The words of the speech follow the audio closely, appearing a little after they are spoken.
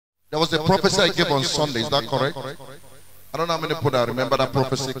There was a prophecy I gave on Sunday, is that correct? I don't know how many people that remember that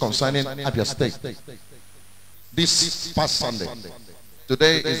prophecy concerning ABIA State. This past Sunday.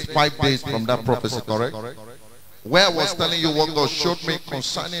 Today is 5 days from that prophecy, correct? Where I was telling you what God showed me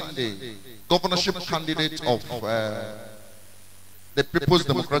concerning the governorship candidate of the People's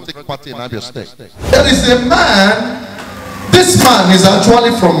Democratic Party in ABIA State. There is a man, this man is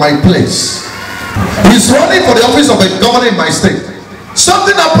actually from my place. He's running for the office of a governor in my state.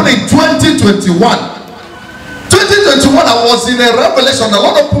 Something happened in 2021. 2021, I was in a revelation. The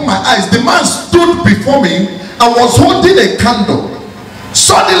Lord opened my eyes. The man stood before me and was holding a candle.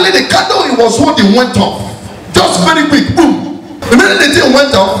 Suddenly, the candle he was holding went off. Just very quick, boom. Immediately the thing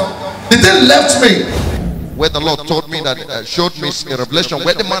went off. The thing left me. Where the Lord told me that, showed me a revelation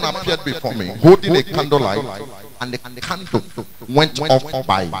where the man appeared before me, holding a candlelight, and the candle went off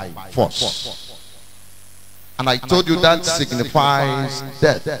by force. And I told you that signifies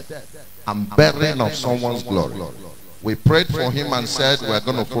death and burying of someone's glory. We prayed for him and said we are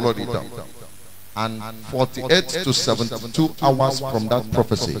going to follow it up. And 48 to 72 hours from that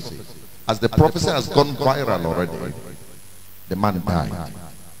prophecy, as the prophecy has gone viral already, the man died.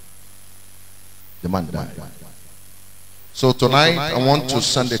 The man died. So tonight I want to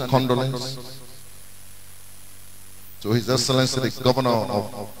send a condolence to His Excellency the Governor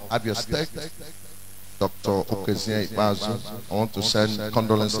of ABIA State, Dr. Okezie Ikpeazu. I want to send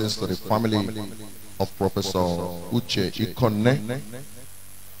condolences to the family of Professor Uche Ikonne.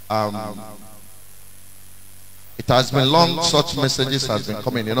 It has been long, such messages has been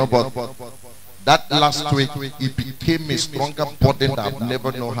coming, you know, but that last week it became a stronger burden that I've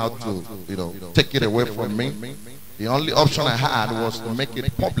never known how to, you know, take it away from me. The only option I had was to make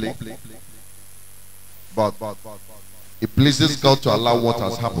it public, but it pleases God to allow what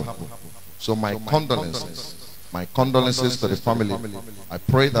has happened. So my condolences to the family. I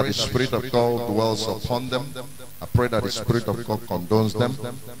pray that the Spirit of God dwells upon them. I pray that the Spirit of God condones them.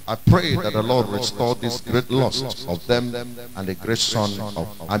 I pray that the Lord restore this great loss of them and the great son of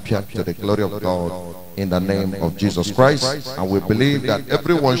ABIA to the glory of God in the name of Jesus Christ. And we believe that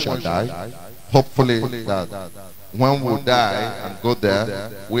everyone shall die. Hopefully that when we die and go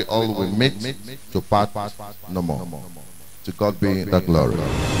there, we all will meet to part no more. To God be the glory.